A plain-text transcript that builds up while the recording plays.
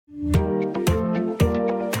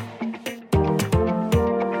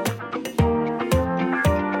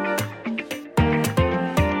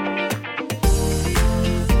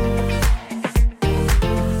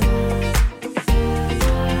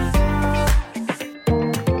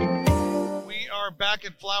back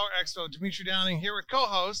at Flower Expo. Dimitri Downing here with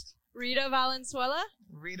co-host Rita Valenzuela.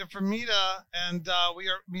 Rita from Mita, and we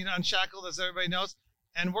are Mita Unshackled, as everybody knows.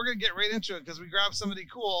 And we're going to get right into it because we grabbed somebody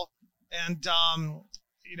cool. And, I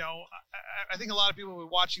think a lot of people will be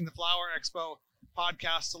watching the Flower Expo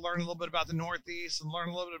podcast to learn a little bit about the Northeast and learn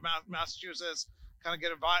a little bit about Massachusetts, kind of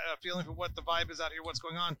get a feeling for what the vibe is out here, what's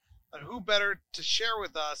going on. But who better to share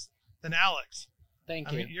with us than Alex?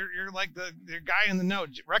 Thank you. I mean, you're like the guy in the know.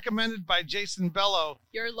 Recommended by Jason Bello,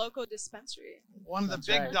 Your local dispensary. one of the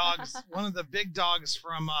big dogs, one of the big dogs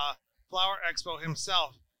from Flower Expo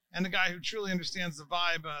himself, and the guy who truly understands the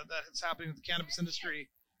vibe that is happening with the cannabis industry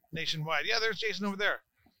nationwide. Yeah, there's Jason over there.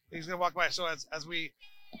 He's gonna walk by. So as we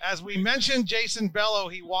mentioned, Jason Bello,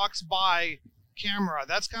 he walks by camera.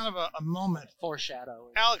 That's kind of a moment.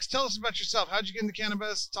 Foreshadowing. Alex, tell us about yourself. How'd you get into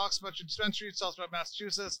cannabis? Tell us about your dispensary. Tell us about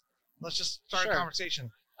Massachusetts. Let's just start a conversation.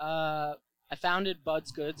 I founded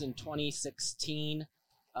Bud's Goods in 2016.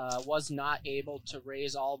 Was not able to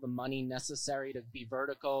raise all the money necessary to be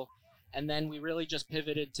vertical. And then we really just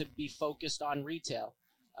pivoted to be focused on retail.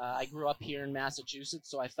 I grew up here in Massachusetts,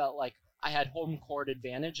 so I felt like I had home court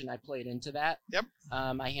advantage, and I played into that. Yep.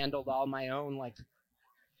 I handled all my own,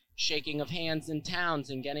 shaking of hands in towns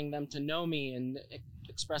and getting them to know me and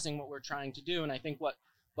expressing what we're trying to do. And I think what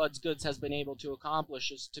Bud's Goods has been able to accomplish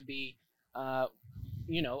is to be, a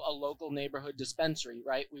local neighborhood dispensary,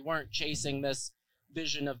 right? We weren't chasing this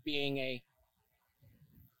vision of being a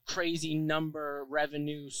crazy number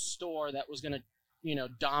revenue store that was going to,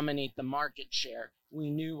 dominate the market share. We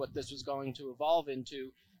knew what this was going to evolve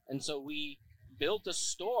into, and so we built a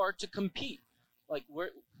store to compete. Like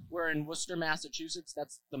we're in Worcester, Massachusetts.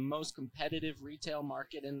 That's the most competitive retail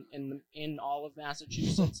market in all of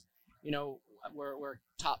Massachusetts. We're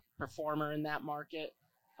top performer in that market.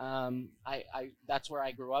 That's where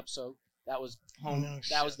I grew up, so that was home.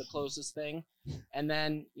 That was the closest thing. And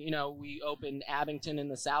then we opened Abington in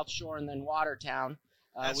the South Shore, and then Watertown.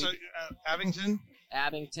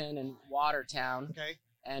 Abington and Watertown. Okay.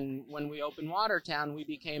 And when we opened Watertown, we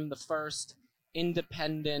became the first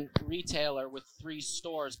independent retailer with 3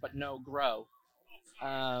 stores but no grow.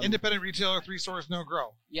 Independent retailer, 3 stores, no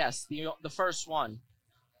grow. Yes, the first one.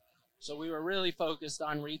 So we were really focused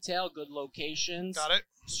on retail, good locations. Got it.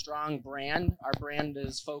 Strong brand. Our brand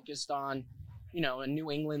is focused on, a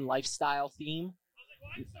New England lifestyle theme.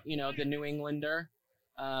 The New Englander.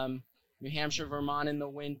 New Hampshire, Vermont in the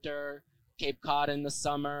winter. Cape Cod in the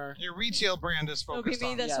summer. Your retail brand is focused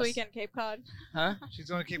It'll be me on. this weekend, Cape Cod. Huh? She's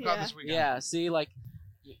going to Cape Cod this weekend. Yeah, see, So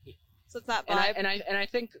it's that vibe. And I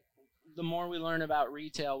think the more we learn about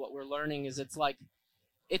retail, what we're learning is it's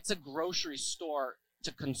a grocery store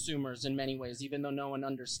to consumers in many ways, even though no one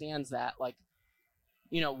understands that.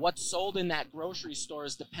 What's sold in that grocery store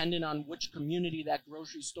is dependent on which community that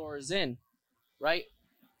grocery store is in, right?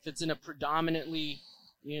 If it's in a predominantly,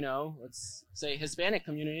 let's say Hispanic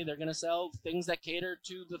community, they're going to sell things that cater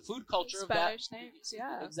to the food culture of that. Spanish names,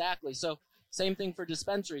 yeah. Exactly. So same thing for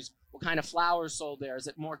dispensaries. What kind of flower is sold there? Is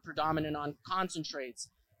it more predominant on concentrates?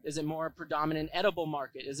 Is it more predominant edible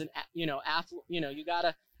market? Is it, you got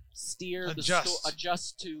to steer the store,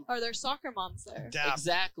 adjust to. Are there soccer moms there? Adapt.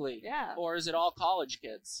 Exactly. Yeah. Or is it all college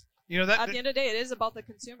kids? At the end of the day, it is about the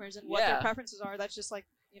consumers and what their preferences are. That's just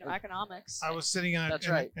economics. I was sitting in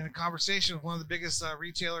a conversation with one of the biggest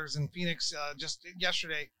retailers in Phoenix just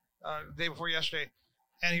yesterday, the day before yesterday,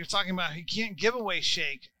 and he was talking about he can't give away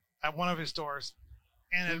shake at one of his stores,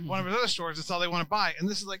 and at one of his other stores, it's all they want to buy. And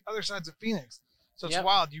this is like other sides of Phoenix. So it's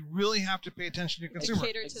wild. You really have to pay attention to your consumer.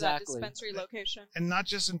 Cater to that dispensary location. And not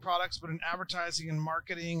just in products, but in advertising and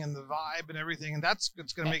marketing and the vibe and everything. And that's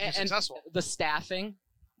what's going to make you successful. The staffing,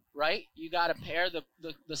 right? You got to pair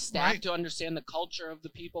the staff to understand the culture of the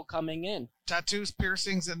people coming in. Tattoos,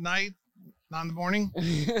 piercings at night, not in the morning.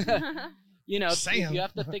 You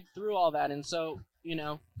have to think through all that. And so,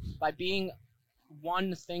 by being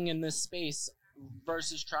one thing in this space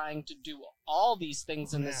versus trying to do all these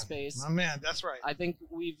things in this space. My man, that's right. I think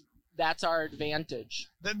that's our advantage.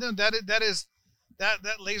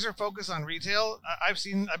 That laser focus on retail. I've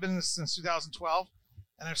been in this since 2012,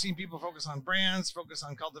 and I've seen people focus on brands, focus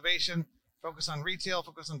on cultivation, focus on retail,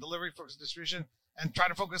 focus on delivery, focus on distribution, and try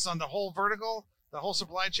to focus on the whole vertical, the whole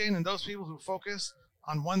supply chain. And those people who focus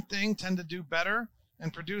on one thing tend to do better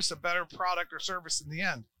and produce a better product or service in the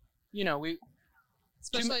end.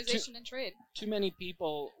 Specialization in trade. Too many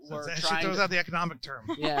people were trying. She throws out the economic term.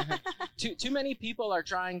 Yeah. Too many people are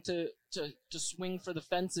trying to swing for the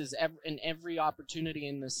fences in every opportunity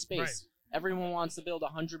in this space. Right. Everyone wants to build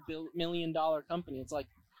 $100 million company. It's like,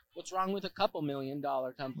 what's wrong with a couple $1 million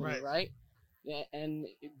company, right? Yeah, and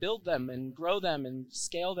build them and grow them and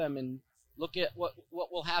scale them and Look at what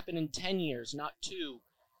will happen in 10 years, not 2.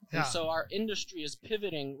 And so our industry is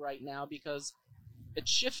pivoting right now because it's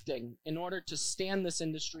shifting. In order to stand this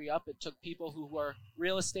industry up, it took people who were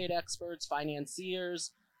real estate experts, financiers,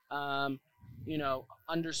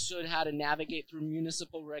 understood how to navigate through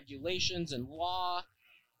municipal regulations and law.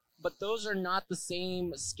 But those are not the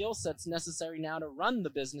same skill sets necessary now to run the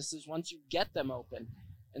businesses once you get them open.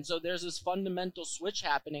 And so there's this fundamental switch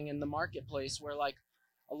happening in the marketplace where, like,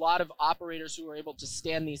 a lot of operators who are able to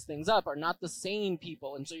stand these things up are not the same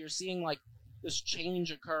people. And so you're seeing, like, this change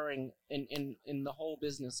occurring in the whole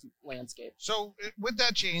business landscape. So with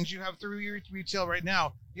that change, you have 3 retail right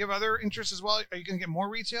now. You have other interests as well. Are you going to get more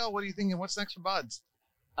retail? What are you thinking? What's next for Buds?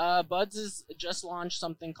 Buds has just launched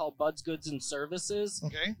something called Buds Goods and Services.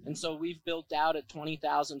 Okay. And so we've built out a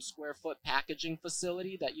 20,000 square foot packaging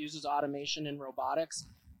facility that uses automation and robotics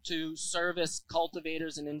to service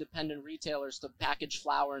cultivators and independent retailers to package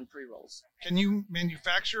flower and pre-rolls. Can you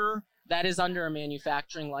manufacture? That is under a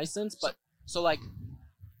manufacturing license, but so like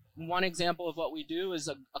one example of what we do is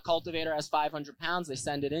a cultivator has 500 pounds. They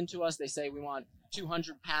send it in to us. They say we want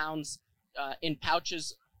 200 pounds in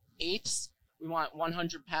pouches, 8s. We want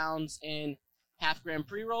 100 pounds in half-gram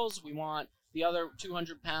pre-rolls. We want the other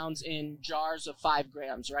 200 pounds in jars of 5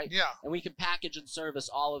 grams, right? Yeah. And we can package and service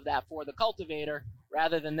all of that for the cultivator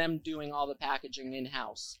rather than them doing all the packaging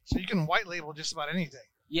in-house. So you can white label just about anything.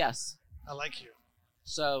 Yes. I like you.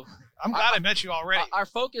 So I'm glad I met you already. Our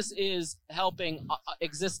focus is helping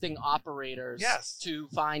existing operators to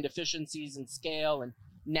find efficiencies and scale and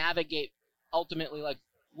navigate ultimately, like,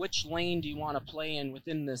 which lane do you want to play in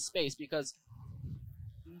within this space? Because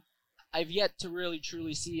I've yet to really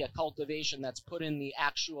truly see a cultivation that's put in the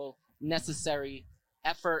actual necessary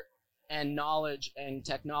effort and knowledge and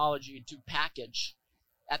technology to package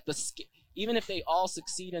at the scale. Even if they all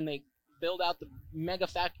succeed and they build out the mega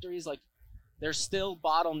factories, like, they're still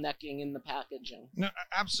bottlenecking in the packaging. No,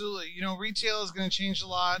 absolutely. Retail is going to change a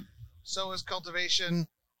lot. So is cultivation.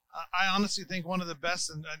 I honestly think one of the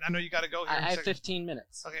best, and I know you got to go here. I have 15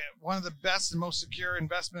 minutes. Okay, one of the best and most secure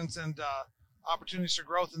investments and opportunities for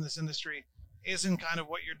growth in this industry is in kind of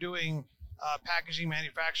what you're doing, packaging,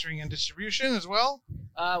 manufacturing, and distribution as well.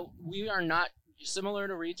 We are not similar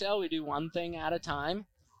to retail. We do one thing at a time.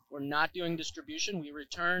 We're not doing distribution. We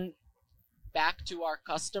return back to our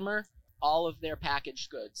customer all of their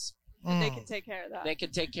packaged goods. And they can take care of that. They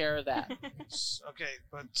can take care of that. Okay,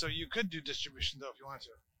 but so you could do distribution, though, if you wanted to.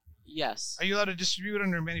 Yes. Are you allowed to distribute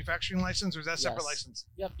under a manufacturing license, or is that a separate license?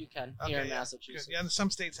 Yep, you can. Here in Massachusetts. Good. Yeah, and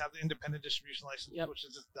some states have the independent distribution license, which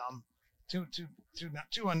is just dumb.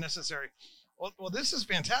 Too unnecessary. Well, this is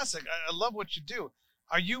fantastic. I love what you do.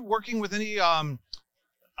 Are you working with any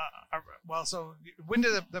so when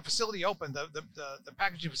did the facility open? The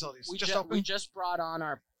packaging facilities We just brought on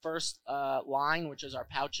our first line, which is our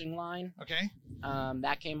pouching line. Okay.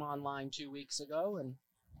 That came online 2 weeks ago, and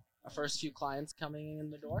our first few clients coming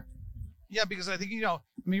in the door. Yeah, because I think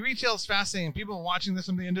retail is fascinating. People watching this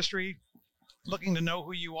in the industry, looking to know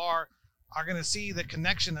who you are going to see the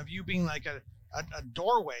connection of you being like a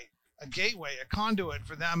doorway, a gateway, a conduit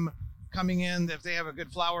for them coming in. If they have a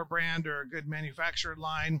good flower brand or a good manufactured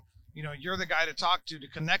line, you're the guy to talk to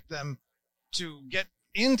connect them to get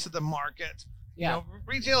into the market. Yeah.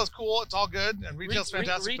 Retail is cool. It's all good. And retail's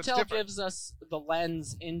fantastic. Retail but it's different. gives us the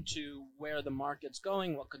lens into where the market's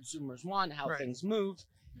going, what consumers want, how things move.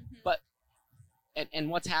 But and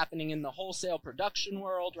what's happening in the wholesale production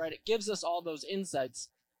world, right? It gives us all those insights.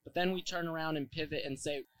 But then we turn around and pivot and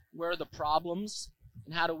say, where are the problems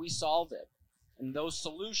and how do we solve it? And those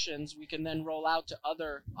solutions we can then roll out to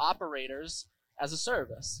other operators as a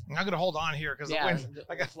service. I'm going to hold on here because I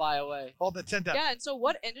got to fly away. Hold the tent down. Yeah, and so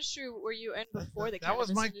what industry were you in before the cannabis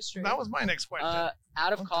industry? That was my next question.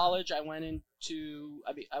 Out of college, I went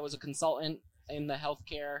I was a consultant in the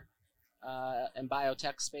healthcare and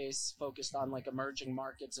biotech space, focused on like emerging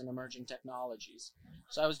markets and emerging technologies.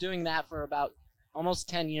 So I was doing that for about almost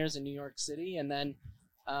 10 years in New York City, and then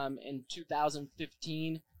in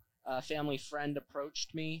 2015, a family friend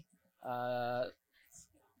approached me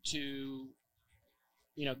to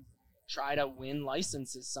try to win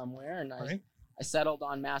licenses somewhere, and I settled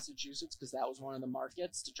on Massachusetts because that was one of the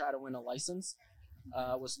markets to try to win a license.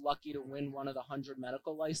 Was lucky to win one of the 100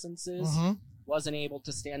 medical licenses. Wasn't able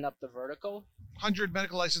to stand up the vertical. 100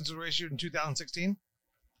 medical licenses were issued in 2016?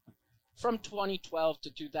 From 2012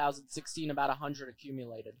 to 2016, about 100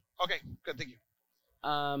 accumulated. Okay, good, thank you.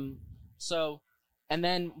 And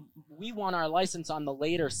then we won our license on the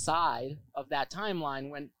later side of that timeline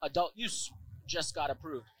when adult use just got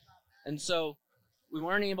approved. And so we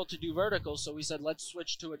weren't able to do verticals, so we said, let's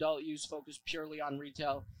switch to adult use, focus purely on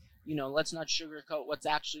retail. let's not sugarcoat what's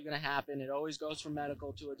actually going to happen. It always goes from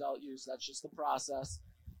medical to adult use. That's just the process.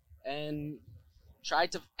 And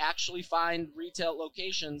tried to actually find retail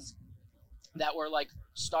locations that were like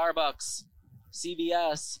Starbucks,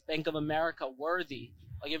 CVS, Bank of America worthy.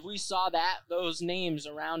 Like if we saw those names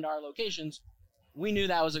around our locations, we knew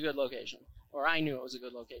that was a good location, or I knew it was a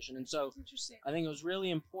good location. And so I think it was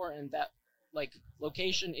really important that like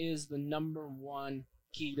location is the number one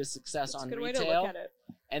key to success on retail. That's a good way to look at it.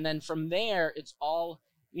 And then from there, it's all,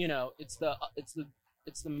 it's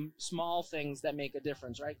the small things that make a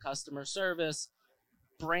difference, right? Customer service,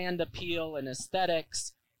 brand appeal and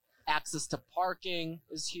aesthetics, access to parking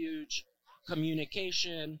is huge,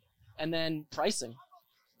 communication, and then pricing.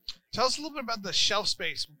 Tell us a little bit about the shelf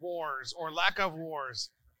space wars or lack of wars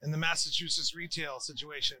in the Massachusetts retail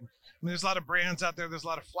situation. I mean, there's a lot of brands out there. There's a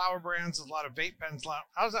lot of flower brands. There's a lot of vape pens.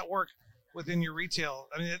 How does that work within your retail?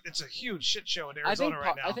 I mean, it's a huge shit show in Arizona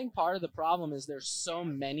right now. I think part of the problem is there's so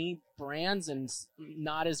many brands and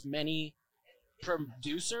not as many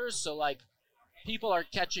producers. So, like, people are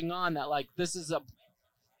catching on that, like, this is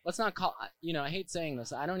let's not call, I hate saying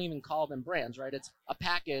this. I don't even call them brands, right? It's a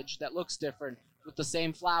package that looks different with the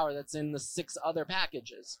same flower that's in the 6 other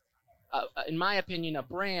packages. In my opinion, a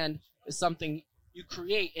brand is something you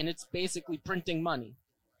create, and it's basically printing money,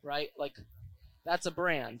 right? Like, that's a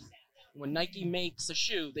brand. When Nike makes a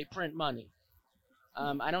shoe, they print money.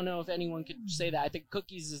 I don't know if anyone could say that. I think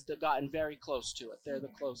Cookies has gotten very close to it. They're the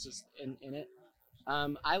closest in it.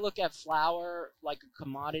 I look at flour like a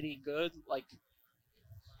commodity good, like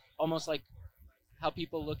almost like how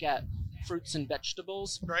people look at fruits and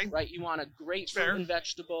vegetables. Right? You want a great fruit and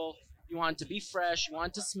vegetable. You want it to be fresh. You want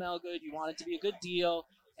it to smell good. You want it to be a good deal.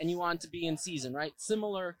 And you want it to be in season, right?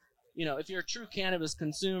 Similar, if you're a true cannabis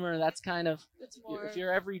consumer, that's kind of, if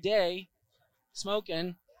you're every day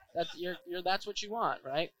smoking, that's what you want,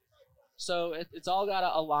 right? So it's all got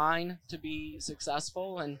to align to be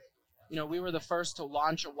successful. And, we were the first to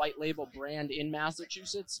launch a white label brand in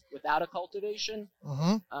Massachusetts without a cultivation.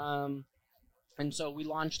 Mm-hmm. And so we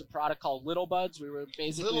launched a product called Little Buds. We were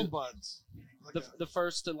basically Little Buds. The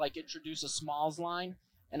first to like introduce a smalls line.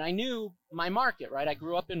 And I knew my market, right? I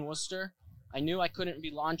grew up in Worcester. I knew I couldn't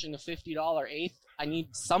be launching a $50 eighth. I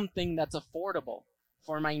need something that's affordable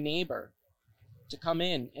for my neighbor to come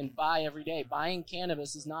in and buy every day. Buying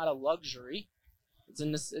cannabis is not a luxury. It's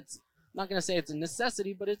I'm not going to say it's a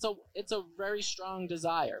necessity, but it's a very strong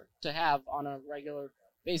desire to have on a regular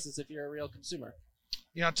basis if you're a real consumer.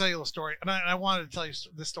 I'll tell you a story. And I wanted to tell you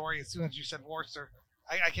this story as soon as you said Worcester.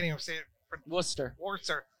 I can't even say it. Worcester.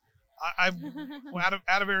 I out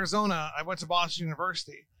of Arizona, I went to Boston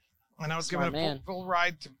University, and I was given a full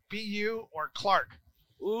ride to BU or Clark.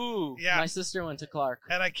 Ooh, yeah. My sister went to Clark.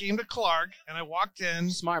 And I came to Clark, and I walked in.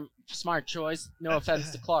 Smart choice. No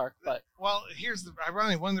offense to Clark, but. Well, here's the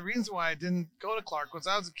irony. One of the reasons why I didn't go to Clark was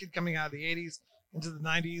I was a kid coming out of the 80s into the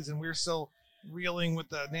 90s, and we were still reeling with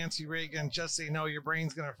the Nancy Reagan, just say no, your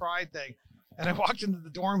brain's going to fry thing. And I walked into the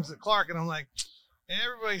dorms at Clark, and I'm like,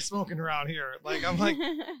 everybody's smoking around here. Like, I'm like,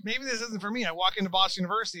 maybe this isn't for me. I walk into Boston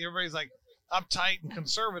University, everybody's like uptight and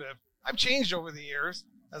conservative. I've changed over the years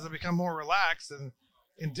as I've become more relaxed and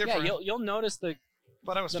indifferent. Yeah, you'll notice the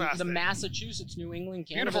Massachusetts, New England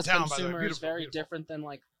cannabis consumer is very different than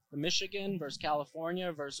like the Michigan versus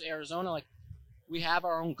California versus Arizona. Like, we have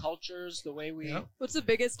our own cultures, the way we... Yep. What's the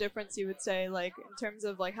biggest difference you would say, like, in terms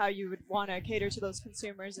of like how you would want to cater to those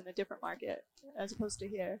consumers in a different market as opposed to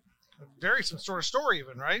here? Very some sort of story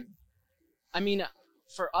even, right? I mean,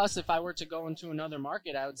 for us, if I were to go into another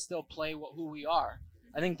market, I would still play who we are.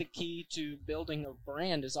 I think the key to building a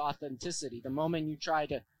brand is authenticity. The moment you try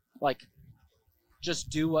to, like, just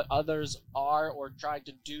do what others are or try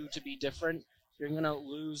to do to be different, you're going to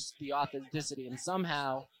lose the authenticity. And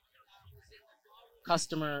somehow,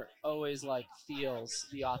 customer always, like, feels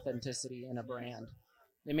the authenticity in a brand.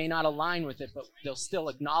 They may not align with it, but they'll still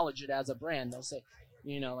acknowledge it as a brand. They'll say,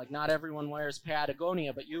 like, not everyone wears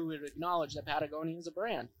Patagonia, but you would acknowledge that Patagonia is a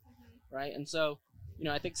brand, right? And so,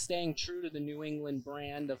 I think staying true to the New England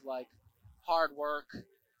brand of, like, hard work,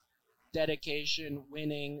 dedication,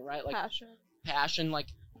 winning, right? Like, passion. Like,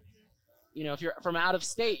 if you're from out of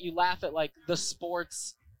state, you laugh at, like, the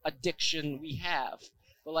sports addiction we have.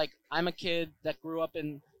 But, like, I'm a kid that grew up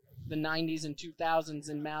in the 90s and 2000s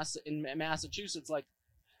in Massachusetts. Like,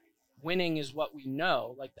 winning is what we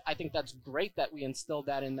know. Like, I think that's great that we instilled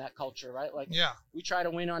that in that culture, right? Like, yeah, we try to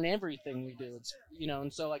win on everything we do. It's,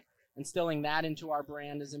 and so, like, instilling that into our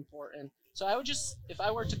brand is important. So I would just, if I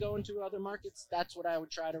were to go into other markets, that's what I would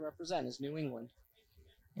try to represent is New England.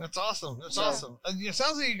 That's awesome. That's awesome. It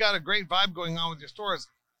sounds like you got a great vibe going on with your stores.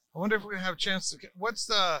 I wonder if we're gonna have a chance to get. What's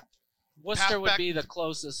the Worcester would back- be the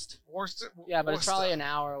closest. Worcester? Yeah, but it's Worcester. probably an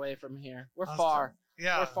hour away from here. We're That's far.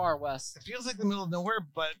 Yeah, We're far west. it feels like the middle of nowhere,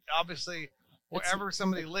 but obviously wherever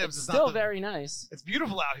somebody lives, It's it's still not very nice. It's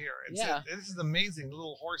beautiful out here. This is amazing.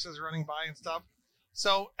 Little horses running by and stuff.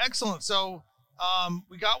 So excellent. So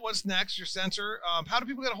we got what's next. Your center. How do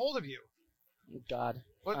people get a hold of you? God.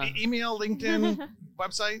 What email, LinkedIn,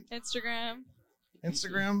 website, Instagram.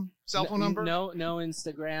 cell phone number? No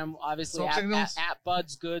Instagram. Obviously, Smoke signals? at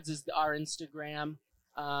Buds Goods is our Instagram.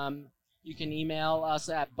 You can email us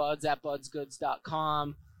at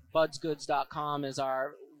buds@budsgoods.com. Budsgoods.com is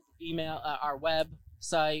our email, our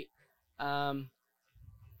website. And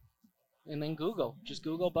then just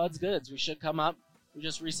Google Buds Goods. We should come up. We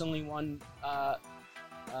just recently won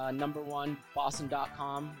number one.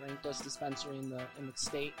 Boston.com ranked us dispensary in the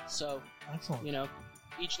state. So Excellent.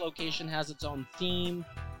 each location has its own theme.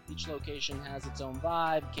 Each location has its own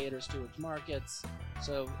vibe, caters to its markets.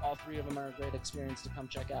 So all three of them are a great experience to come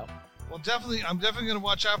check out. Well, I'm definitely going to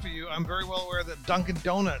watch out for you. I'm very well aware that Dunkin'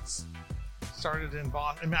 Donuts started in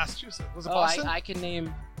Massachusetts. Was it Boston? I can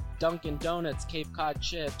name Dunkin' Donuts, Cape Cod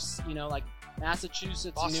Chips. Like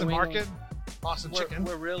Massachusetts, Boston New Market, England. Boston Chicken.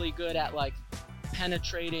 We're really good at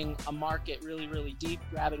penetrating a market really, really deep,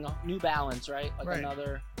 grabbing a New Balance, right? Right.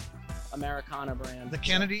 Another Americana brand. The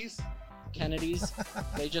Kennedys. Kennedy's.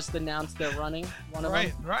 They just announced they're running one of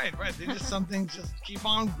them. Right. They just something just keep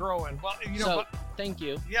on growing. Well, Thank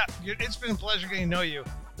you. Yeah, it's been a pleasure getting to know you.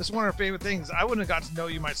 This is one of our favorite things. I wouldn't have got to know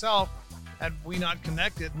you myself had we not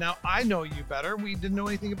connected. Now I know you better. We didn't know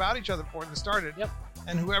anything about each other before this started. Yep.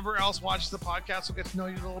 And whoever else watches the podcast will get to know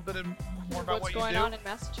you a little bit more about what you do. What's going on in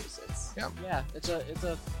Massachusetts? Yeah. Yeah, it's a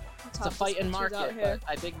Top fighting dispensaries out market, here. but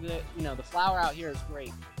I think that the flower out here is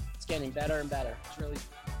great. It's getting better and better.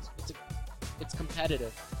 It's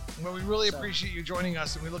competitive. Well, we really appreciate you joining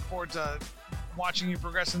us, and we look forward to watching you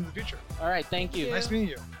progress in the future. All right, thank you. Thank you. Nice meeting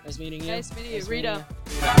you. Nice meeting you. Nice meeting you, Rita.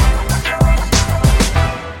 Rita.